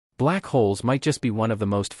Black holes might just be one of the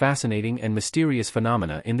most fascinating and mysterious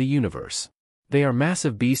phenomena in the universe. They are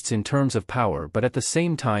massive beasts in terms of power but at the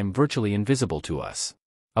same time virtually invisible to us.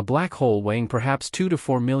 A black hole weighing perhaps 2 to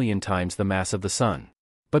 4 million times the mass of the Sun.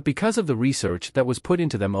 But because of the research that was put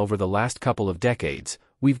into them over the last couple of decades,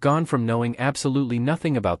 we've gone from knowing absolutely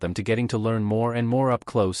nothing about them to getting to learn more and more up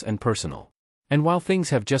close and personal. And while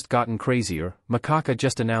things have just gotten crazier, Michio Kaku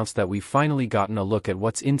just announced that we've finally gotten a look at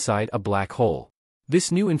what's inside a black hole. This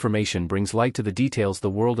new information brings light to the details the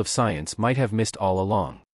world of science might have missed all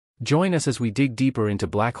along. Join us as we dig deeper into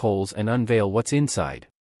black holes and unveil what's inside.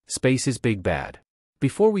 Space is big bad.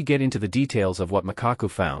 Before we get into the details of what Michio Kaku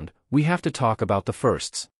found, we have to talk about the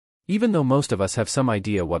firsts. Even though most of us have some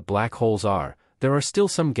idea what black holes are, there are still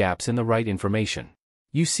some gaps in the right information.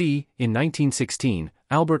 You see, in 1916,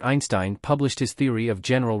 Albert Einstein published his theory of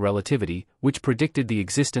general relativity, which predicted the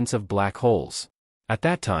existence of black holes. At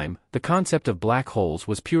that time, the concept of black holes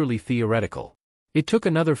was purely theoretical. It took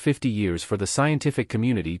another 50 years for the scientific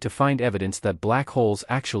community to find evidence that black holes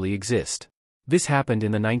actually exist. This happened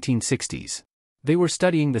in the 1960s. They were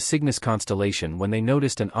studying the Cygnus constellation when they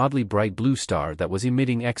noticed an oddly bright blue star that was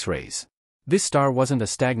emitting X-rays. This star wasn't a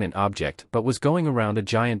stagnant object but was going around a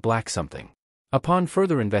giant black something. Upon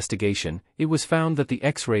further investigation, it was found that the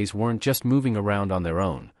X-rays weren't just moving around on their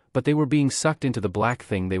own, but they were being sucked into the black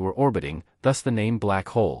thing they were orbiting, thus the name black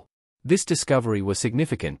hole. This discovery was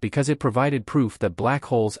significant because it provided proof that black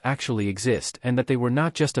holes actually exist and that they were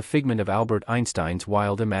not just a figment of Albert Einstein's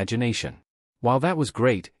wild imagination. While that was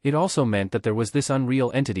great, it also meant that there was this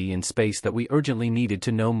unreal entity in space that we urgently needed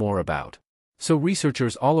to know more about. So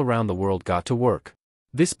researchers all around the world got to work.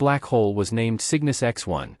 This black hole was named Cygnus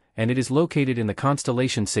X1, and it is located in the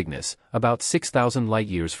constellation Cygnus, about 6,000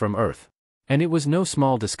 light-years from Earth. And it was no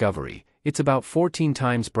small discovery. It's about 14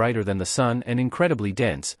 times brighter than the Sun and incredibly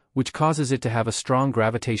dense, which causes it to have a strong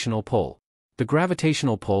gravitational pull. The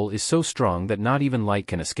gravitational pull is so strong that not even light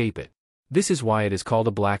can escape it. This is why it is called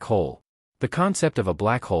a black hole. The concept of a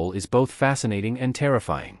black hole is both fascinating and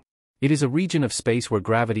terrifying. It is a region of space where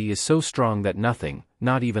gravity is so strong that nothing,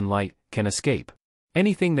 not even light, can escape.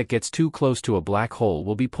 Anything that gets too close to a black hole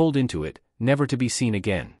will be pulled into it, never to be seen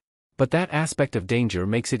again. But that aspect of danger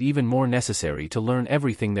makes it even more necessary to learn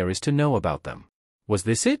everything there is to know about them. Was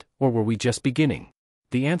this it, or were we just beginning?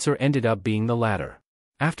 The answer ended up being the latter.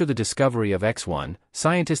 After the discovery of X1,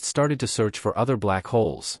 scientists started to search for other black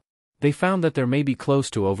holes. They found that there may be close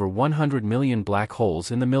to over 100 million black holes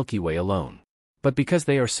in the Milky Way alone. But because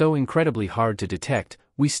they are so incredibly hard to detect,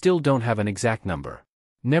 we still don't have an exact number.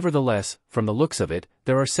 Nevertheless, from the looks of it,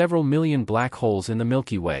 there are several million black holes in the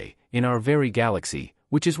Milky Way, in our very galaxy,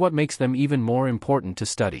 which is what makes them even more important to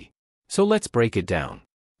study. So let's break it down.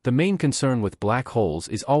 The main concern with black holes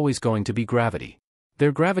is always going to be gravity.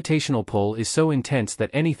 Their gravitational pull is so intense that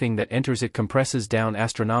anything that enters it compresses down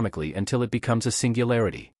astronomically until it becomes a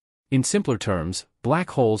singularity. In simpler terms, black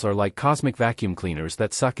holes are like cosmic vacuum cleaners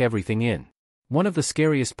that suck everything in. One of the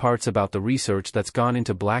scariest parts about the research that's gone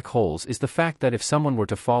into black holes is the fact that if someone were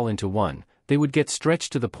to fall into one, they would get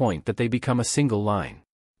stretched to the point that they become a single line.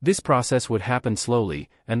 This process would happen slowly,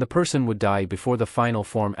 and the person would die before the final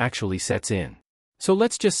form actually sets in. So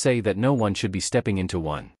let's just say that no one should be stepping into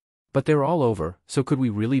one. But they're all over, so could we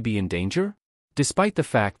really be in danger? Despite the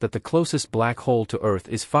fact that the closest black hole to Earth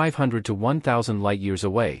is 500 to 1,000 light-years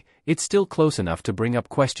away, it's still close enough to bring up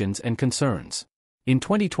questions and concerns. In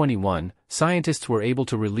 2021, scientists were able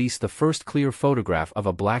to release the first clear photograph of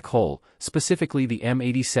a black hole, specifically the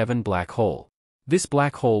M87 black hole. This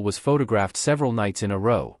black hole was photographed several nights in a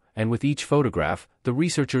row, and with each photograph, the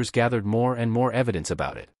researchers gathered more and more evidence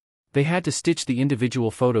about it. They had to stitch the individual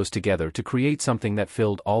photos together to create something that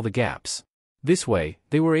filled all the gaps. This way,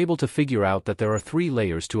 they were able to figure out that there are 3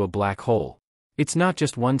 layers to a black hole. It's not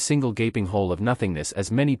just one single gaping hole of nothingness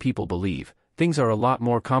as many people believe. Things are a lot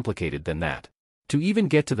more complicated than that. To even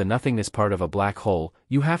get to the nothingness part of a black hole,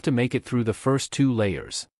 you have to make it through the first 2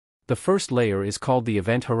 layers. The first layer is called the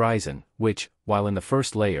event horizon, which, while in the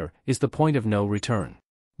first layer, is the point of no return.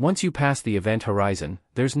 Once you pass the event horizon,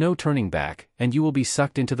 there's no turning back, and you will be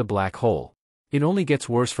sucked into the black hole. It only gets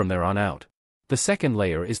worse from there on out. The second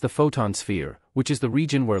layer is the photon sphere, which is the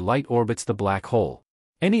region where light orbits the black hole.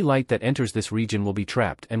 Any light that enters this region will be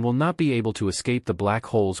trapped and will not be able to escape the black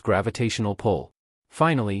hole's gravitational pull.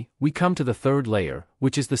 Finally, we come to the third layer,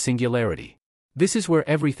 which is the singularity. This is where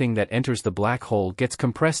everything that enters the black hole gets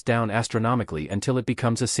compressed down astronomically until it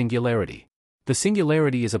becomes a singularity. The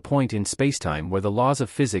singularity is a point in spacetime where the laws of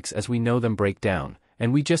physics as we know them break down,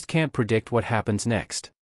 and we just can't predict what happens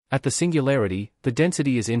next. At the singularity, the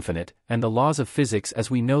density is infinite, and the laws of physics as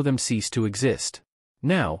we know them cease to exist.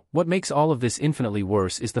 Now, what makes all of this infinitely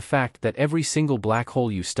worse is the fact that every single black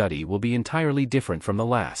hole you study will be entirely different from the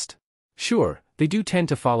last. Sure, they do tend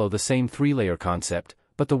to follow the same three-layer concept,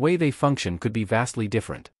 but the way they function could be vastly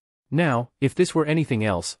different. Now, if this were anything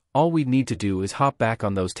else, all we'd need to do is hop back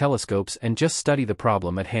on those telescopes and just study the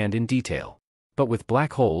problem at hand in detail. But with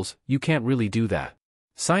black holes, you can't really do that.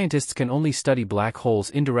 Scientists can only study black holes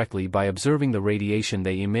indirectly by observing the radiation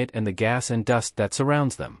they emit and the gas and dust that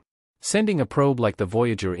surrounds them. Sending a probe like the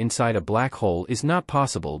Voyager inside a black hole is not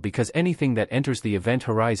possible because anything that enters the event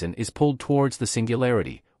horizon is pulled towards the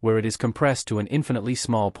singularity, where it is compressed to an infinitely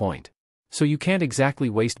small point. So you can't exactly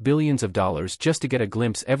waste billions of dollars just to get a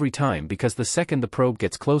glimpse every time because the second the probe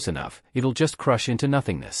gets close enough, it'll just crush into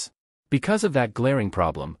nothingness. Because of that glaring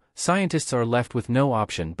problem, scientists are left with no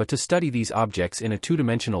option but to study these objects in a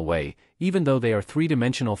two-dimensional way, even though they are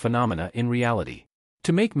three-dimensional phenomena in reality.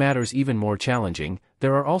 To make matters even more challenging,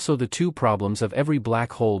 there are also the two problems of every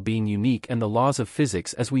black hole being unique and the laws of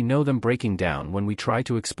physics as we know them breaking down when we try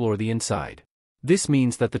to explore the inside. This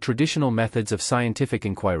means that the traditional methods of scientific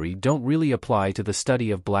inquiry don't really apply to the study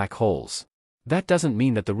of black holes. That doesn't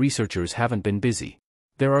mean that the researchers haven't been busy.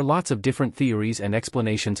 There are lots of different theories and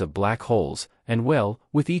explanations of black holes, and well,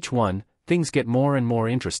 with each one, things get more and more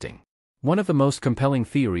interesting. One of the most compelling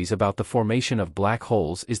theories about the formation of black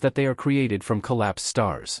holes is that they are created from collapsed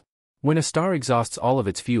stars. When a star exhausts all of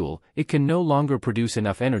its fuel, it can no longer produce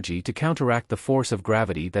enough energy to counteract the force of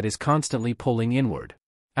gravity that is constantly pulling inward.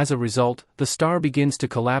 As a result, the star begins to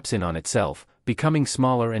collapse in on itself, becoming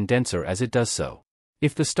smaller and denser as it does so.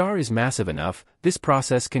 If the star is massive enough, this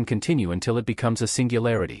process can continue until it becomes a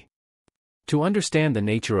singularity. To understand the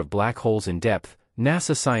nature of black holes in depth,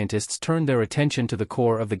 NASA scientists turned their attention to the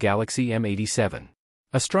core of the galaxy M87.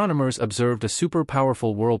 Astronomers observed a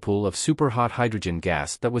super-powerful whirlpool of super-hot hydrogen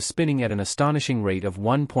gas that was spinning at an astonishing rate of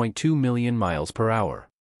 1.2 million miles per hour.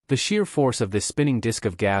 The sheer force of this spinning disk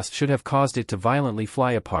of gas should have caused it to violently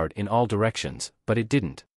fly apart in all directions, but it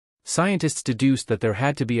didn't. Scientists deduced that there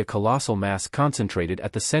had to be a colossal mass concentrated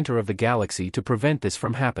at the center of the galaxy to prevent this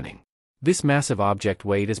from happening. This massive object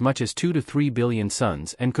weighed as much as 2 to 3 billion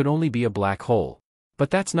suns and could only be a black hole. But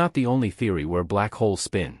that's not the only theory where black holes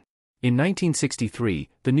spin. In 1963,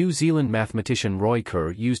 the New Zealand mathematician Roy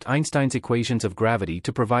Kerr used Einstein's equations of gravity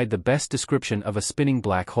to provide the best description of a spinning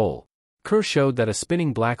black hole. Kerr showed that a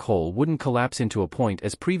spinning black hole wouldn't collapse into a point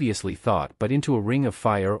as previously thought but into a ring of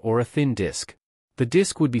fire or a thin disk. The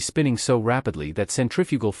disk would be spinning so rapidly that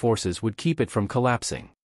centrifugal forces would keep it from collapsing.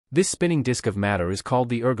 This spinning disk of matter is called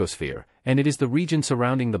the ergosphere, and it is the region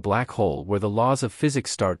surrounding the black hole where the laws of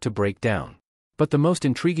physics start to break down. But the most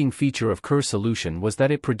intriguing feature of Kerr's solution was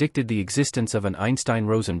that it predicted the existence of an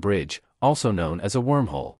Einstein-Rosen bridge, also known as a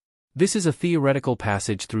wormhole. This is a theoretical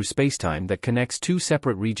passage through spacetime that connects two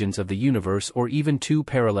separate regions of the universe or even two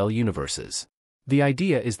parallel universes. The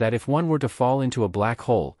idea is that if one were to fall into a black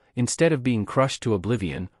hole, instead of being crushed to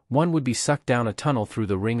oblivion, one would be sucked down a tunnel through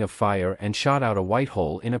the ring of fire and shot out a white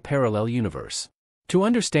hole in a parallel universe. To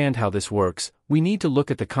understand how this works, we need to look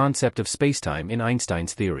at the concept of spacetime in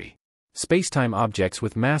Einstein's theory. Spacetime objects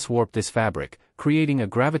with mass warp this fabric, creating a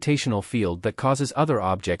gravitational field that causes other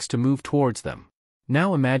objects to move towards them.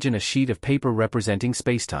 Now imagine a sheet of paper representing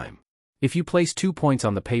spacetime. If you place 2 points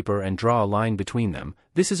on the paper and draw a line between them,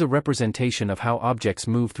 this is a representation of how objects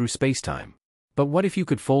move through spacetime. But what if you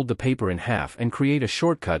could fold the paper in half and create a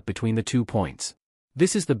shortcut between the 2 points?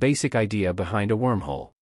 This is the basic idea behind a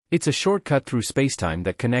wormhole. It's a shortcut through spacetime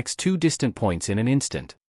that connects two distant points in an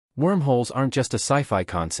instant. Wormholes aren't just a sci-fi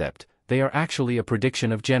concept, they are actually a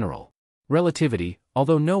prediction of general relativity,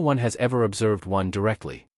 although no one has ever observed one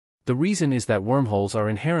directly. The reason is that wormholes are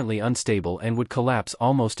inherently unstable and would collapse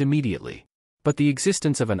almost immediately. But the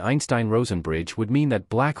existence of an Einstein-Rosen bridge would mean that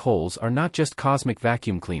black holes are not just cosmic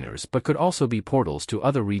vacuum cleaners but could also be portals to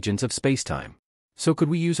other regions of spacetime. So could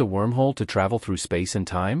we use a wormhole to travel through space and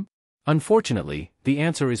time? Unfortunately, the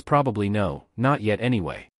answer is probably no, not yet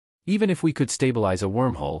anyway. Even if we could stabilize a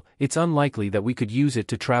wormhole, it's unlikely that we could use it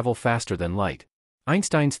to travel faster than light.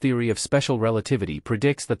 Einstein's theory of special relativity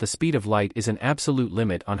predicts that the speed of light is an absolute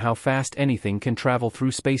limit on how fast anything can travel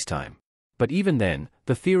through spacetime. But even then,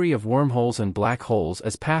 the theory of wormholes and black holes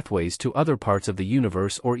as pathways to other parts of the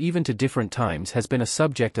universe or even to different times has been a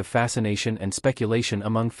subject of fascination and speculation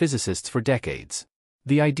among physicists for decades.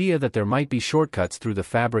 The idea that there might be shortcuts through the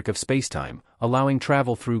fabric of spacetime, allowing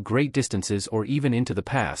travel through great distances or even into the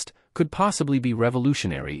past, could possibly be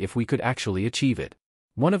revolutionary if we could actually achieve it.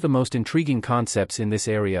 One of the most intriguing concepts in this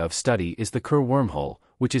area of study is the Kerr wormhole,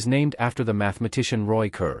 which is named after the mathematician Roy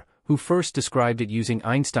Kerr, who first described it using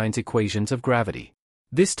Einstein's equations of gravity.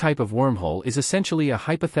 This type of wormhole is essentially a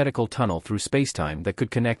hypothetical tunnel through spacetime that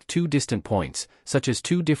could connect two distant points, such as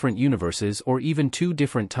two different universes or even two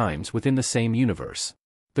different times within the same universe.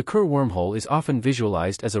 The Kerr wormhole is often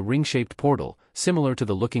visualized as a ring-shaped portal, similar to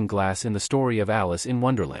the looking glass in the story of Alice in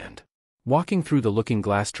Wonderland. Walking through the looking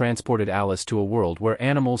glass transported Alice to a world where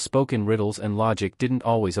animals spoke in riddles and logic didn't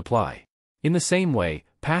always apply. In the same way,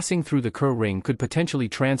 passing through the Kerr ring could potentially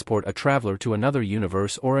transport a traveler to another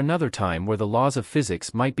universe or another time where the laws of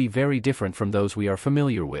physics might be very different from those we are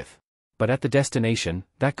familiar with. But at the destination,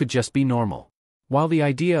 that could just be normal. While the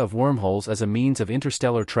idea of wormholes as a means of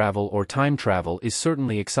interstellar travel or time travel is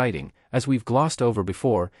certainly exciting, as we've glossed over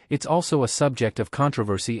before, it's also a subject of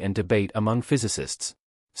controversy and debate among physicists.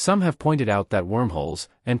 Some have pointed out that wormholes,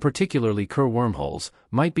 and particularly Kerr wormholes,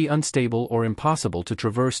 might be unstable or impossible to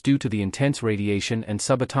traverse due to the intense radiation and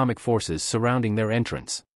subatomic forces surrounding their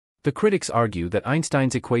entrance. The critics argue that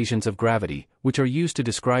Einstein's equations of gravity, which are used to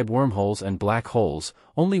describe wormholes and black holes,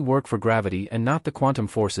 only work for gravity and not the quantum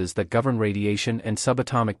forces that govern radiation and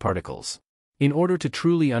subatomic particles. In order to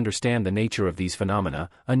truly understand the nature of these phenomena,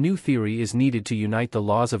 a new theory is needed to unite the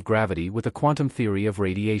laws of gravity with a quantum theory of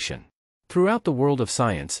radiation. Throughout the world of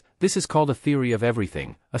science, this is called a theory of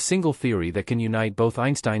everything, a single theory that can unite both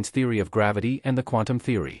Einstein's theory of gravity and the quantum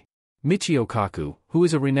theory. Michio Kaku, who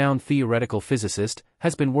is a renowned theoretical physicist,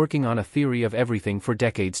 has been working on a theory of everything for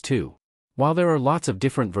decades too. While there are lots of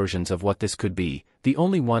different versions of what this could be, the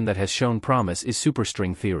only one that has shown promise is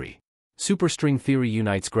superstring theory. Superstring theory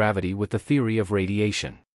unites gravity with the theory of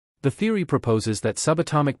radiation. The theory proposes that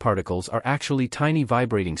subatomic particles are actually tiny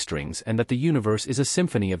vibrating strings and that the universe is a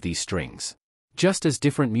symphony of these strings. Just as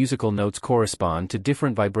different musical notes correspond to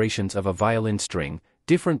different vibrations of a violin string,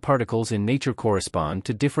 different particles in nature correspond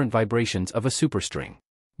to different vibrations of a superstring.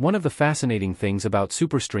 One of the fascinating things about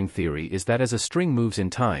superstring theory is that as a string moves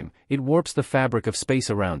in time, it warps the fabric of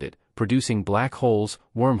space around it, producing black holes,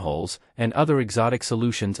 wormholes, and other exotic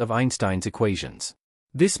solutions of Einstein's equations.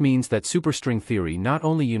 This means that superstring theory not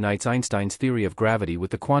only unites Einstein's theory of gravity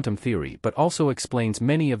with the quantum theory but also explains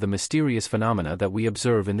many of the mysterious phenomena that we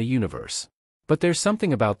observe in the universe. But there's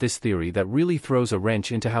something about this theory that really throws a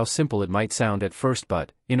wrench into how simple it might sound at first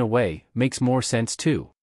but, in a way, makes more sense too.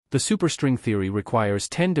 The superstring theory requires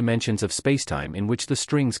 10 dimensions of spacetime in which the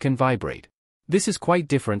strings can vibrate. This is quite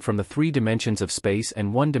different from the 3 dimensions of space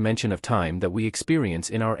and 1 dimension of time that we experience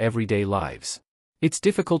in our everyday lives. It's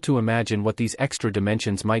difficult to imagine what these extra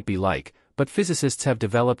dimensions might be like, but physicists have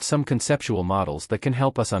developed some conceptual models that can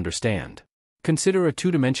help us understand. Consider a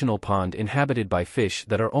two-dimensional pond inhabited by fish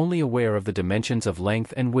that are only aware of the dimensions of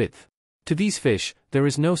length and width. To these fish, there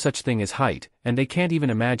is no such thing as height, and they can't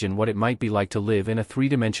even imagine what it might be like to live in a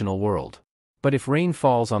three-dimensional world. But if rain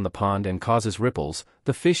falls on the pond and causes ripples,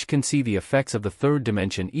 the fish can see the effects of the third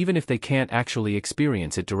dimension even if they can't actually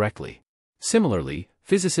experience it directly. Similarly,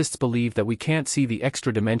 physicists believe that we can't see the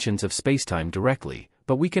extra dimensions of spacetime directly,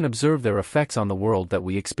 but we can observe their effects on the world that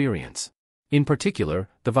we experience. In particular,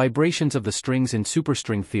 the vibrations of the strings in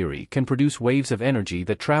superstring theory can produce waves of energy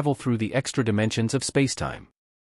that travel through the extra dimensions of spacetime.